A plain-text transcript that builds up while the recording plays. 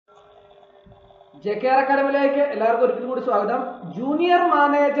JKR അക്കാഡമിയിലേക്ക് എല്ലാവർക്കും ഒരിക്കൽ കൂടി സ്വാഗതം. ജൂനിയർ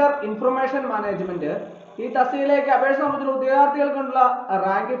മാനേജർ ഇൻഫർമേഷൻ മാനേജ്മെന്റ് ഈ തസ്തികയിലേക്ക് അപേക്ഷ സമർപ്പിച്ച ഉദ്യോഗാർത്ഥികൾക്കുള്ള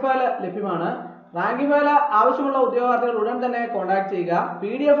റാങ്ക് ഫയൽ ലഭ്യമാണ്. റാങ്ക് ഫയൽ ആവശ്യമുള്ള ഉദ്യോഗാർത്ഥികൾ ഉടൻ തന്നെ കോൺടാക്ട് ചെയ്യുക.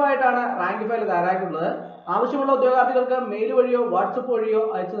 PDF ആയിട്ടാണ് റാങ്ക് ഫയൽ തയ്യാറാക്കുന്നത്. ആവശ്യമുള്ള ഉദ്യോഗാർത്ഥികൾക്ക് മെയിൽ വഴിയോ വാട്സപ്പ് വഴിയോ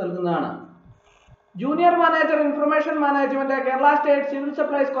അയച്ചു നൽകുന്നതാണ്. Junior manager information management Kerala state civil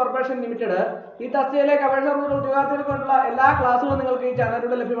supplies corporation limited ഈ തസ്തികയിലേക്ക് അപേക്ഷ സമർപ്പിച്ച ഉദ്യോഗാർത്ഥികൾക്കുള്ള എല്ലാ ക്ലാസ്സുകളും നിങ്ങൾക്ക് ഈ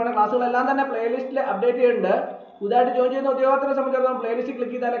ചാനലിലൂടെ ലഭ്യമാണ്. ക്ലാസ്സുകളെല്ലാം തന്നെ പ്ലേലിസ്റ്റിൽ അപ്ഡേറ്റ് ചെയ്യുന്നുണ്ട്. പുതുതായിട്ട് ജോയിൻ ചെയ്യുന്ന ഉദ്യോഗാർത്ഥികളെ സംബന്ധിച്ചിടത്തോളം പ്ലേലിസ്റ്റ്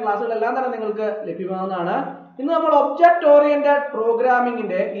ക്ലിക്ക് ചെയ്താൽ ക്ലാസ്സുകളെല്ലാം തന്നെ നിങ്ങൾക്ക് ലഭ്യമാകുന്നതാണ്. ഇന്ന് നമ്മൾ object oriented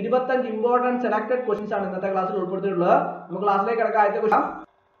പ്രോഗ്രാമിംഗിന്റെ 25 important selected questions ആണ് ഇന്നത്തെ ക്ലാസ്സിൽ ഉൾപ്പെടുത്തിയിട്ടുള്ളത്. നമുക്ക് ക്ലാസ്സിലേക്ക് കിടക്കാം. ആദ്യത്തെ ക്വസ്റ്റ്യൻ,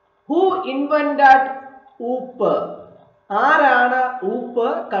 ഹു ഇൻവെന്റഡ് ഊപ്പ്? ആരാണ് ഊപ്പ്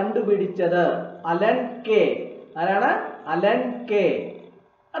കണ്ടുപിടിച്ചത്? Allen K. ആരാണ്? Allen K.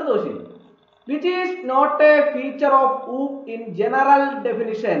 അടുത്ത question, which is not A feature of ഊപ്പ് in general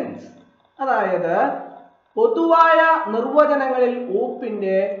definitions? അതായത് പൊതുവായ നിർവചനങ്ങളിൽ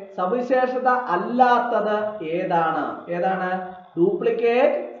ഊപ്പിന്റെ സവിശേഷത അല്ലാത്തത് ഏതാണ്? ഏതാണ്?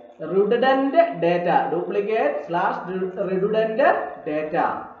 Duplicate, redundant data. Duplicate / redundant data.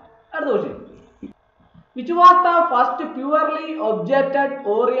 അടുത്ത question, which was the first purely object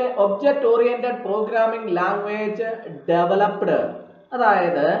oriented programming language developed?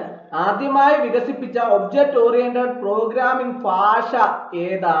 അതായത് ആദ്യമായി വികസിപ്പിച്ച ഒബ്ജക്റ്റ് ഓറിയന്റഡ് പ്രോഗ്രാമിംഗ് ഭാഷ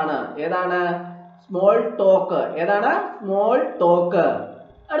ഏതാണ്? ഏതാണ്? Small talk. ഏതാണ്? Small talk.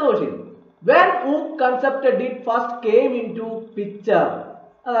 അടുത്ത question, when OOP concept did first came into picture?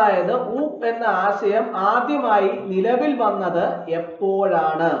 അതായത് ഊപ്പ് എന്ന ആശയം ആദ്യമായി നിലവിൽ വന്നത്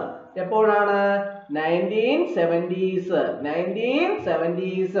എപ്പോഴാണ്? എപ്പോഴാണ്? 1970s.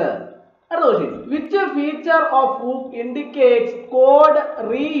 അടുത്ത question, which feature of OOP indicates code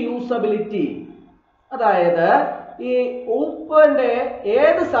reusability? അതായത് ഈ ഊപ്പിന്റെ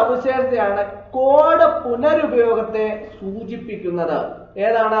ഏത് സവിശേഷതയാണ് കോഡ് പുനരുപയോഗത്തെ സൂചിപ്പിക്കുന്നത്?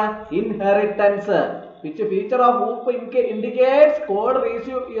 ഏതാണ്? Inheritance. which feature of OOP indicates code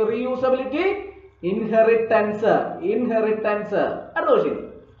reusability? Inheritance. അടുത്ത question,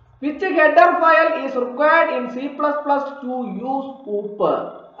 which header file is required in C++ to use OOP?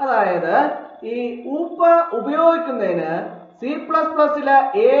 അതായത് ഈ ഊപ്പ് ഉപയോഗിക്കുന്നതിന് C++ലെ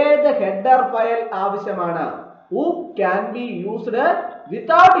ഏത് ഹെഡർ ഫയൽ ആവശ്യമാണ്? OOP can be used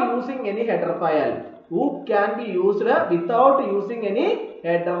without using any header file. OOP can be used without using any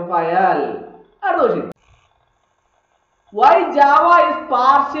header file. അടുത്ത question, why Java is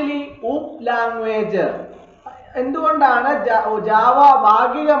partially OOP language? എന്തുകൊണ്ടാണ് Java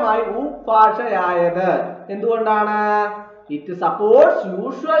ഭാഗികമായി ഊപ്പ് ഭാഷയായത്? എന്തുകൊണ്ടാണ്? It supports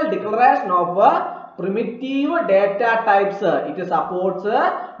usual declaration of primitive data types. It supports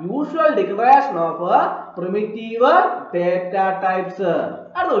usual declaration of primitive data types.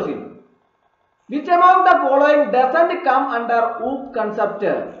 അടുത്ത question, which amount the following doesn't come under ഊപ്പ്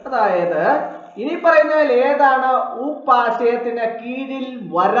concept? അതായത് ഇനി പറയുന്നതിൽ ഏതാണ് ഊപ്പ് ആശയത്തിന് കീഴിൽ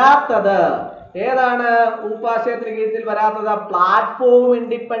വരാത്തത്? ഏതാണ് ഊപ്പ് ആശയത്തിന് കീഴിൽ വരാത്തത്? Platform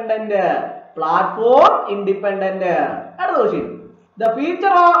independent. അടുത്ത question, the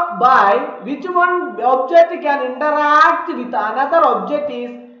feature by which one object can interact with another object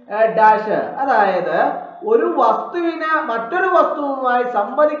is dash. അതായത് ഒരു വസ്തുവിന് മറ്റൊരു വസ്തുവുമായി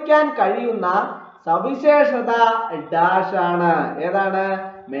സംവദിക്കാൻ കഴിയുന്ന സവിശേഷത ഡാഷ് ആണ്. ഏതാണ്?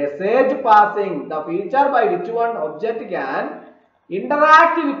 Message passing. the feature by which one object can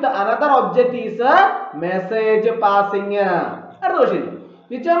interact with another object is message passing. അടുത്ത question,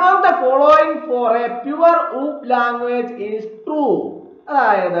 which among the following for a pure OOP language is true?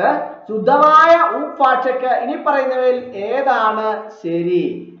 അതായത് ശുദ്ധമായ ഊപ്പ് ഭാഷയ്ക്ക് ഇനി പറയുന്നവയിൽ ഏതാണ് ശരി?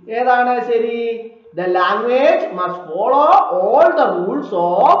 ഏതാണ് ശരി? The language must follow all the rules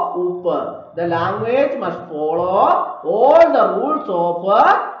of OOP. The language must follow all the rules of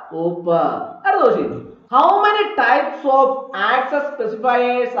OOP. അടുത്ത question, how many types of access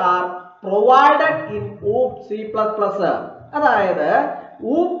specifiers are provided in OOP C++? അതായത്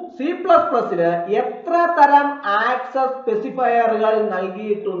OOP C++ല് എത്ര തരം access സ്പെസിഫയറുകൾ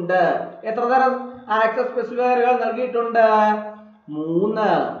നൽകിയിട്ടുണ്ട്? എത്ര തരം access സ്പെസിഫയറുകൾ നൽകിയിട്ടുണ്ട്?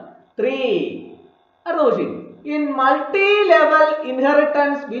 3. അടുത്ത question, in multi-level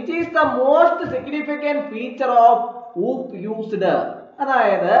inheritance which is the most significant feature of OOP used?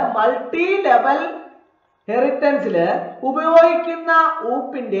 അതായത് മൾട്ടി ലെവൽ ഹെറിറ്റൻസില് ഉപയോഗിക്കുന്ന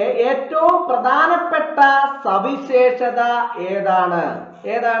ഊപ്പിന്റെ ഏറ്റവും പ്രധാനപ്പെട്ട സവിശേഷത ഏതാണ്?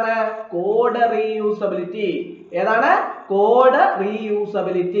 ഏതാണ്? Code reusability. ഏതാണ്? Code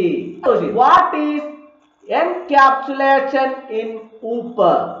reusability. What is encapsulation in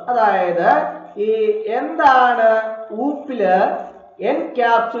ഊപ്പ്? അതായത് ഈ എന്താണ് ഊപ്പില്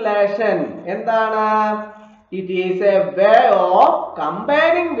encapsulation. എന്താണ്? It is a way of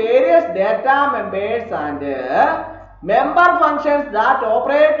combining various data members and member functions that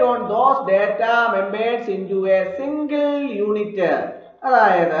operate on those data members into a single unit.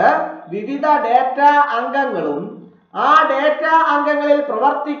 അതായത് വിവിധ data അംഗങ്ങളും ആ data അംഗങ്ങളിൽ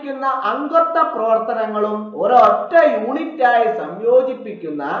പ്രവർത്തിക്കുന്ന അംഗത്വ പ്രവർത്തനങ്ങളും ഒരൊറ്റ യൂണിറ്റായി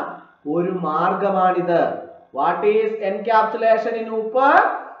സംയോജിപ്പിക്കുന്ന ഒരു മാർഗമാണിത്. What is encapsulation in ഊപ്പ്?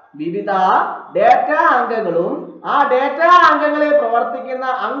 വിവിധ ഡേറ്റ അംഗങ്ങളും ആ ഡേറ്റ അംഗങ്ങളിൽ പ്രവർത്തിക്കുന്ന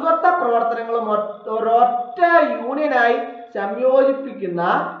അംഗത്വ പ്രവർത്തനങ്ങളും ഒരൊറ്റ യൂണിയനായി സംയോജിപ്പിക്കുന്ന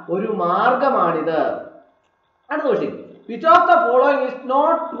ഒരു മാർഗമാണിത്. അടുത്ത question, which of the following is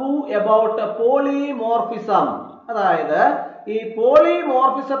not true about polymorphism? അതായത് ഈ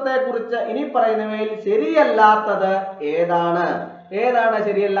പോളിമോർഫിസത്തെ കുറിച്ച് ഇനി പറയുന്നവയിൽ ശരിയല്ലാത്തത് ഏതാണ്? ഏതാണ്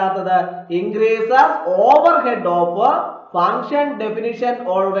ശരിയല്ലാത്തത്? Increases overhead of function definition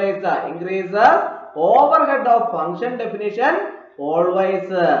always. Increases overhead of function definition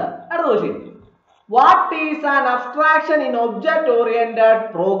always. അടുത്ത question, what is an abstraction in object oriented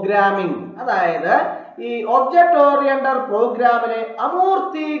programming? അതായത് ഈ ഒബ്ജക്റ്റ് ഓറിയന്റഡ് പ്രോഗ്രാമിലെ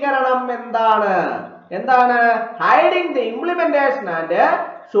അമൂർത്തീകരണം എന്താണ്? എന്താണ്? Hiding the implementation and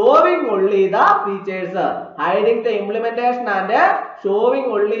showing only the features. Hiding the implementation and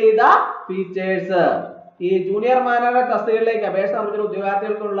showing only the features. ഈ junior manager തസ്തികയിലേക്ക് അപേക്ഷ സമർപ്പിച്ച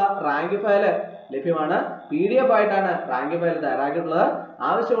ഉദ്യോഗാർത്ഥികൾക്കുള്ള റാങ്ക് ഫയൽ ലഭ്യമാണ്. PDF ആയിട്ടാണ് റാങ്ക് ഫയൽ തയ്യാറാക്കിയിട്ടുള്ളത്.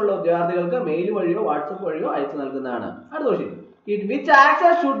 ആവശ്യമുള്ള ഉദ്യോഗാർത്ഥികൾക്ക് മെയിൽ വഴിയോ വാട്സപ്പ് വഴിയോ അയച്ചു നൽകുന്നതാണ്. അടുത്ത question, in which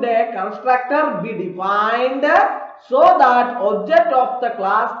access should a constructor be defined so that object of the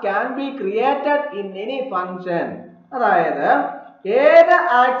class can be created in any function? അതായത് ഏത്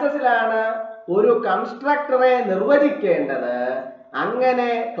ആക്സസിലാണ് ഒരു കൺസ്ട്രക്ടറെ നിർവചിക്കേണ്ടത്?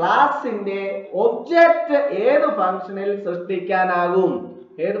 അങ്ങനെ ക്ലാസിന്റെ ഒബ്ജക്റ്റ് ഏത് ഫംഗ്ഷനിൽ സൃഷ്ടിക്കാനാകും?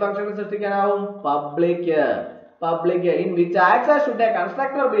 ഏത് ഫംഗ്ഷനിൽ സൃഷ്ടിക്കാനാവും? Public. Public. In which access should a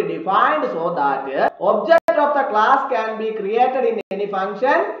constructor be defined so that object of the class can be created in any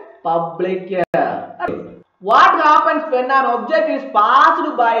function? Public. What happens when an object is passed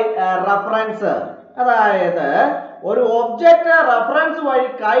by reference? അതായത് ഒരു object reference വഴി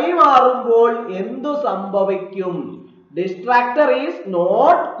കൈമാറുമ്പോൾ എന്തു സംഭവിക്കും? Destructor is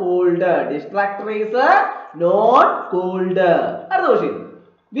not called. Destructor is not called. അടുത്ത question,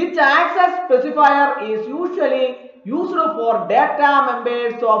 which access specifier is usually used for data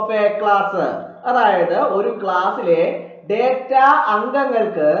members of a class? അതായത് ഒരു ക്ലാസ്സിലെ data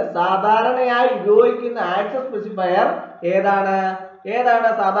അംഗങ്ങൾക്ക് സാധാരണയായി ഉപയോഗിക്കുന്ന ആക്സസ് സ്പെസിഫയർ ഏതാണ്? ഏതാണ്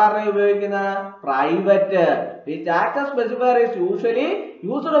സാധാരണയായി ഉപയോഗിക്കുന്ന? Private. which access specifier is usually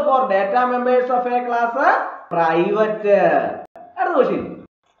used for data members of a class? Private. അടുത്ത question,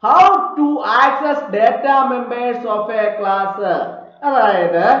 how to access data members of a class?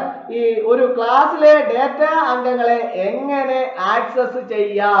 അതായത് ഈ ഒരു ക്ലാസ്സിലെ ഡേറ്റ അംഗങ്ങളെ എങ്ങനെ ആക്സസ്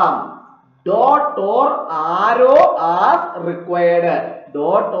ചെയ്യാം? Dot or arrow as required.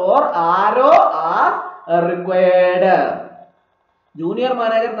 Dot or arrow as required. Junior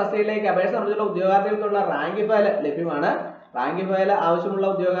manager തസ്തികയിലേക്ക് അപേക്ഷ സമർപ്പിച്ചുള്ള ഉദ്യോഗാർത്ഥികൾക്കുള്ള റാങ്ക് ഫയൽ ലഭ്യമാണ്. റാങ്ക് ഫയൽ ആവശ്യമുള്ള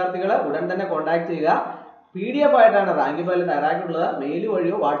ഉദ്യോഗാർത്ഥികൾ ഉടൻ തന്നെ കോൺടാക്ട് ചെയ്യുക. PDF ആയിട്ടാണ് റാങ്ക് ഫയൽ തയ്യാറാക്കിയിട്ടുള്ളത്. മെയിൽ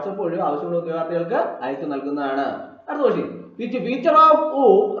വഴിയോ വാട്സപ്പ് വഴിയോ ആവശ്യമുള്ള ഉദ്യോഗാർത്ഥികൾക്ക് അയച്ചു നൽകുന്നതാണ്. അടുത്ത question, which feature of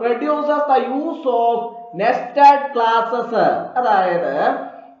OOP reduces the use of nested classes? അതായത്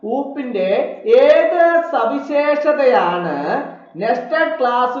ഊപ്പിന്റെ ഏത് സവിശേഷതയാണ് നെസ്റ്റഡ്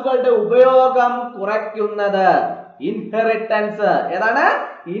ക്ലാസുകളുടെ ഉപയോഗം കുറയ്ക്കുന്നത്? ഇൻഹെറിറ്റൻസ്. ഏതാണ്?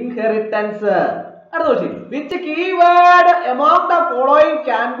 ഇൻഹെറിറ്റൻസ്. അടുത്ത question, which keyword among the following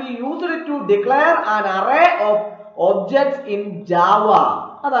can be used to declare an array of objects in Java?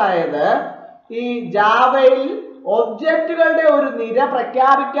 അതായത് ഈ ജാവയിൽ ഒബ്ജക്റ്റുകളുടെ ഒരു നിര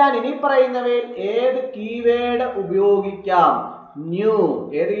പ്രഖ്യാപിക്കാൻ ഇനി പറയുന്നവയിൽ ഏത് കീവേഡ് ഉപയോഗിക്കാം? ന്യൂ.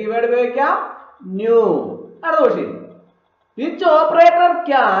 ഏത് കീവേഡ് ഉപയോഗിക്കാം? ന്യൂ. അടുത്ത question, which operator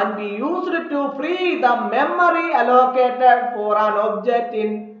can be used to free the memory allocated for an object in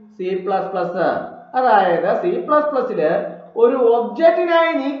C++? അതായത് C++ല് ഒരു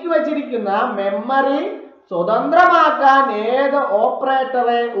ഒബ്ജക്റ്റിനായി നീക്കി വച്ചിരിക്കുന്ന മെമ്മറി സ്വതന്ത്രമാക്കാൻ ഏത്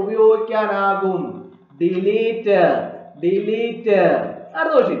ഓപ്പറേറ്ററെ ഉപയോഗിക്കാനാകും? ഡിലീറ്റ്. ഡിലീറ്റ്.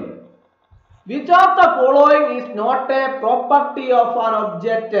 അടുത്ത question, which of the following is not a property of an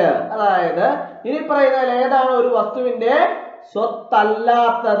object? അതായത് ഇനി പറയുന്നതിൽ ഏതാണ് ഒരു വസ്തുവിന്റെ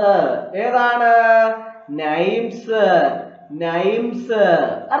സ്വത്തല്ലാത്തത്? ഏതാണ്? നൈംസ്. നൈംസ്.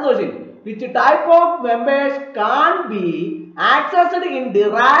 അടുത്ത question, which type of members can't be accessed in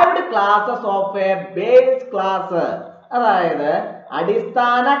derived classes of a base class? അതായത്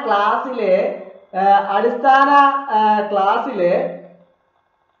അടിസ്ഥാന ക്ലാസ്സിലെ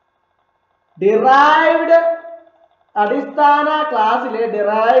ഡിറൈവ്ഡ് അടിസ്ഥാന ക്ലാസ്സിലെ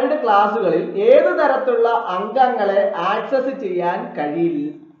ഡിറൈവ്ഡ് ക്ലാസ്സുകളിൽ ഏത് തരത്തിലുള്ള അംഗങ്ങളെ ആക്സസ് ചെയ്യാൻ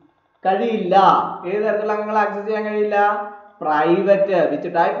കഴിയില്ല. ഏത് തരത്തിലുള്ള അംഗങ്ങളെ ആക്സസ് ചെയ്യാൻ കഴിയില്ല? Private. Which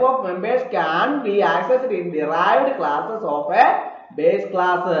type of members can be accessed in derived classes of A base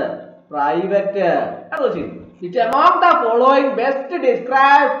class? Private. Which among the following best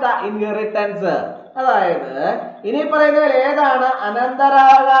describes the inheritance? അതായത് ഇനി പറയുന്നതിൽ ഏതാണ്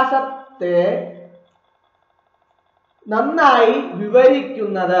അനന്തരാവകാശത്തെ നന്നായി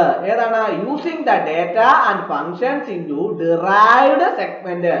വിവരിക്കുന്നത്? ഏതാണ്? Using the data and functions into derived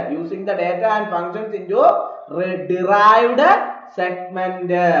segment. Using the data and functions into derived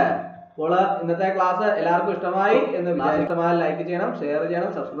segment. അപ്പോൾ ഇന്നത്തെ class എല്ലാവർക്കും ഇഷ്ടമായി എന്ന് ഇഷ്ടമായി ലൈക്ക് ചെയ്യണം, ഷെയർ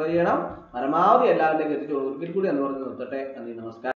ചെയ്യണം, സബ്സ്ക്രൈബ് ചെയ്യണം. പരമാവധി എല്ലാവരിലേക്കും എത്തിച്ചു ഒരിക്കൽ കൂടി എന്ന് പറഞ്ഞ് നിർത്തട്ടെ. നന്ദി, നമസ്കാരം.